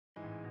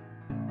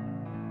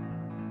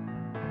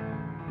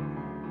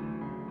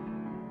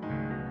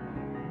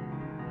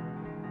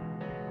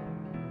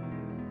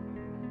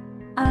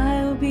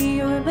be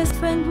your best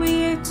friend.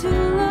 We're two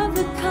of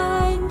a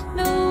kind,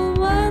 no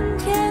one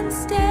can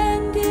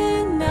stand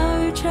in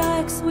our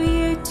tracks.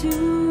 We're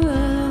two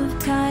of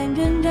kind,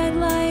 and I'd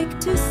like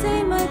to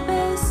say my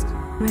best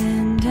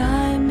friend.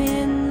 I'm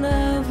in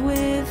love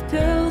with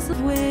girls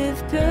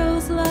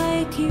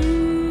like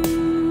you.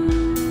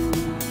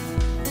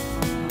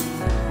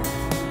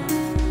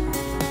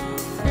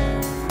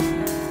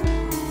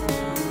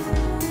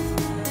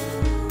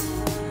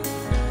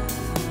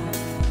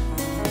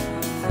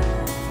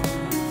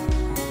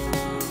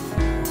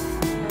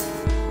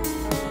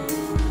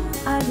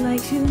 I'd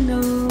like to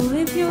know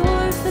if you're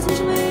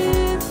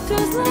fascinated with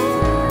girls like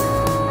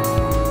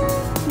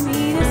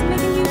me. That's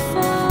making you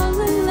fall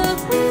in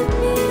love with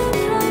me. I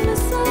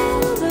promise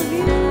I'll love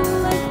you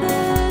like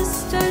the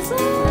stars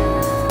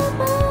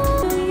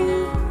above. You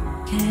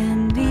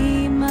can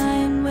be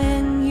mine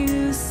when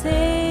you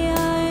say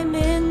I'm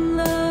in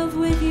love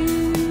with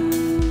you.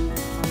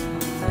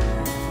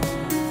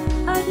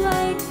 I'd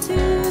like to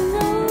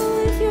know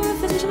if you're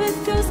fascinated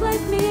with girls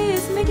like me.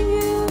 It's making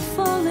you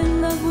fall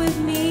in love with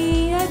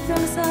me. I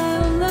promise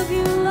I'll love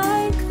you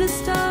like the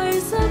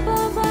stars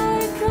above.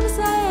 I promise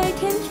I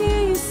can hear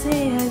you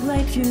say I'd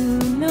like to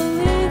know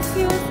if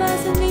your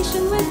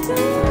fascination with girls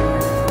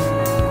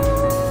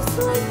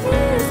like me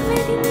is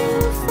making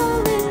you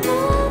fall in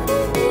love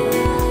with me.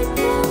 I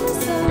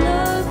promise I'll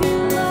love you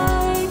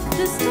like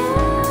the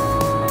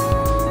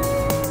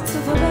stars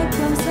above. I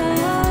promise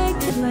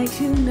I'd like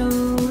to know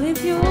if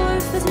your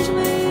fascination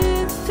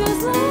with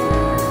girls like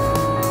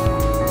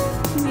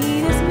me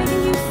is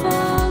making you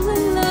fall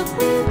in love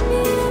with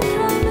me. I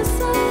promise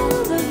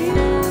I'll love you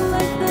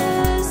like the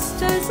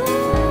stars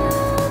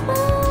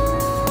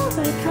above. I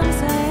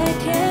promise I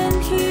can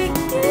hear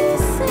you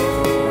say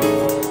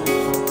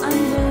I'm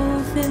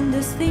both in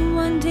this thing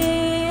one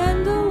day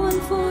and the one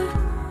for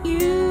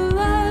you.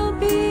 I'll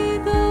be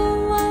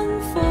the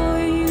one for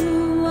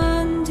you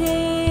one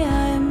day.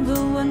 I'm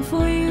the one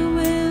for you.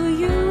 Will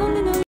you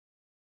only know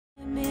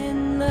I'm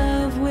in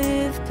love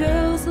with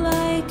girls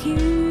like you?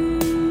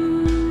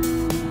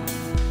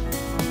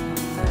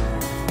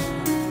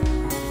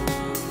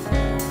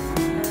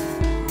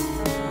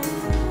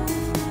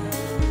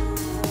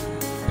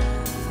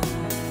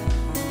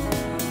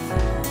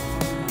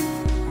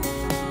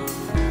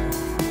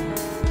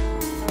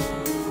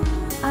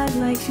 I'd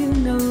like to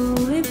know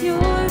if you're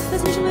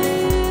fascinated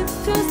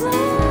with girls like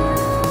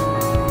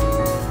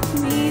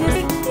me.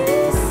 That's what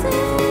you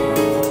say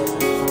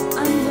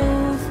I'm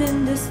both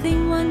in this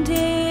thing one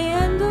day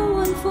and the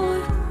one for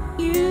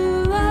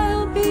you.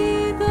 I'll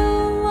be the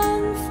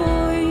one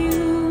for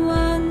you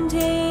one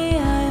day.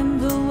 I'm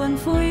the one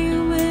for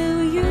you.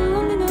 Will you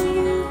only know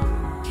you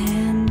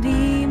can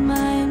be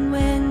mine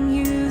when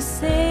you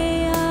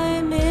say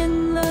I'm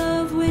in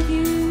love with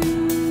you?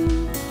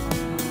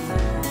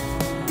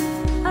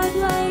 I'd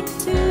like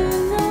to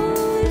know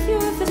if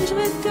you're fascinated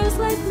with girls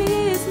like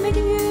me. It's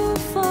making you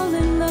fall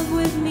in love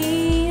with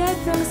me. I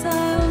promise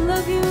I'll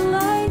love you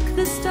like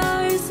the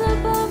stars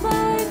above.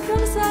 I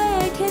promise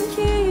I can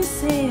hear you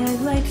say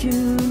I'd like to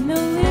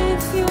know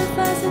if your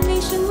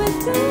fascination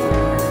with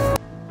girls.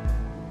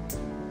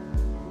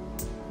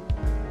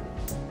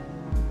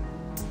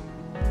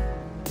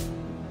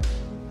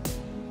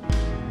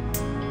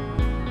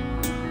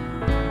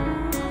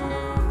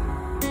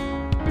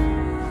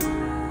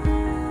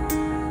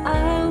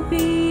 I'll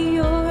be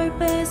your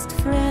best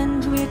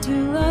friend. We're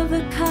two of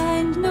a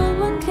kind, no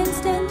one can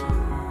stand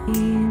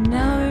in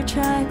our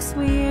tracks.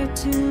 We're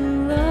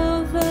two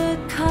of a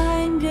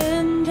kind,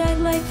 and I'd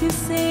like to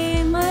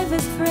say my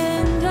best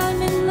friend.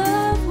 I'm in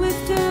love with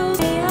girls.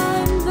 Say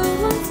I'm the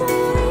one for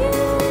you.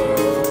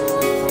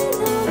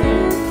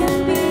 You can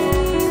be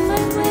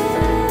my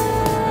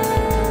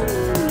man.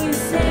 You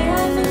say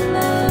I'm in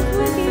love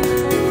with you.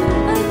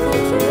 I'd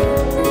like to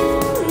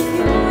know if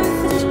you're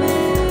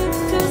fascinated with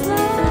girls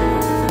like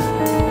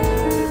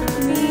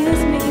me.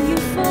 That's making you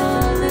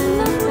fall in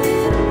love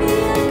with me.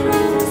 I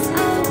promise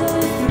I'll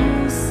love you.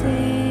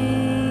 Say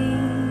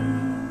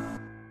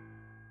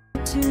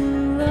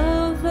two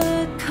of a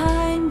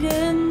kind,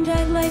 and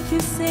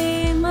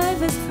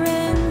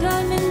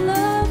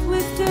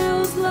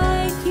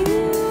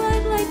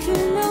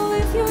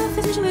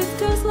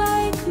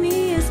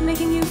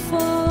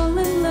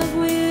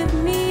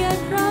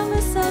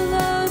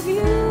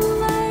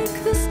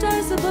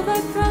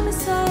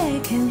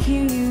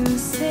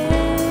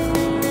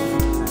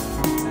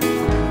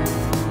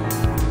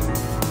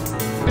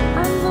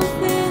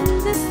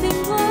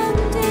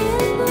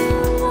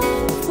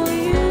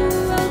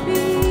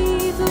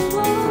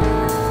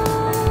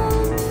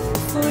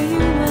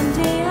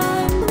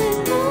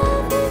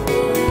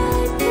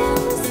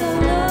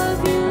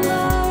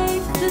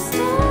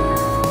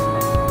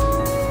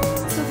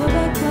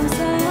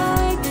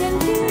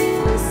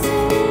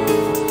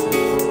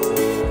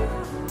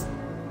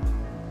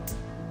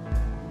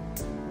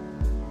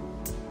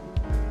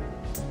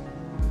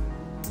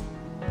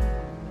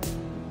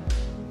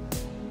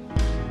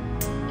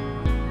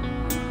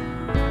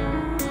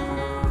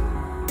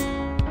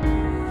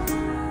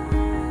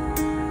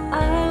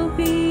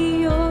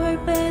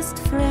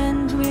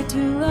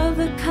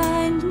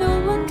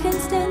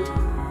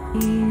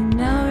In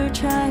our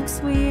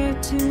tracks we're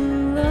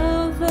two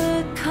of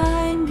a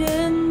kind,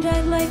 and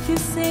I'd like to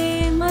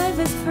say, my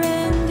best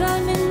friend,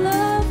 I'm in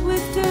love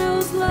with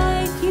girls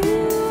like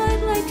you.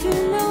 I'd like to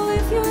know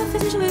if your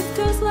fetish with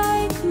girls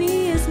like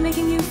me is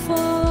making you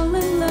fall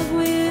in love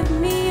with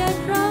me. I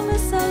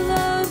promise I'll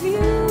love you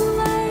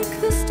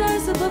like the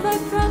stars above. I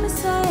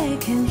promise I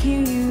can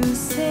hear you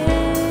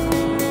say,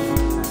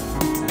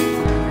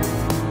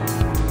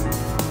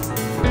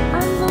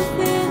 I'm both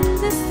in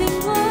this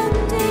thing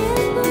one day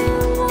and the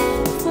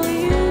one for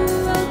you.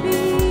 I'll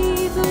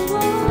be the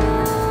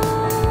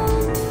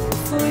one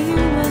for you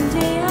one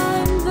day.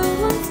 I'm the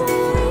one for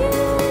you.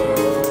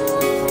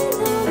 I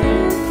know you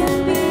can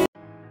be.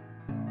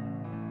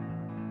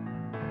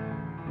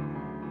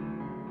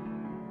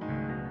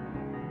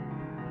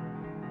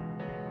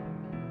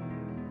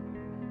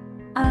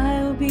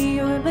 I'll be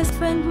your best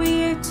friend.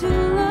 We're two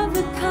of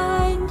a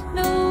kind.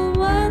 No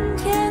one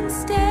can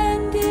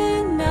stand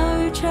in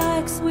our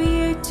tracks.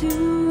 We're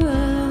two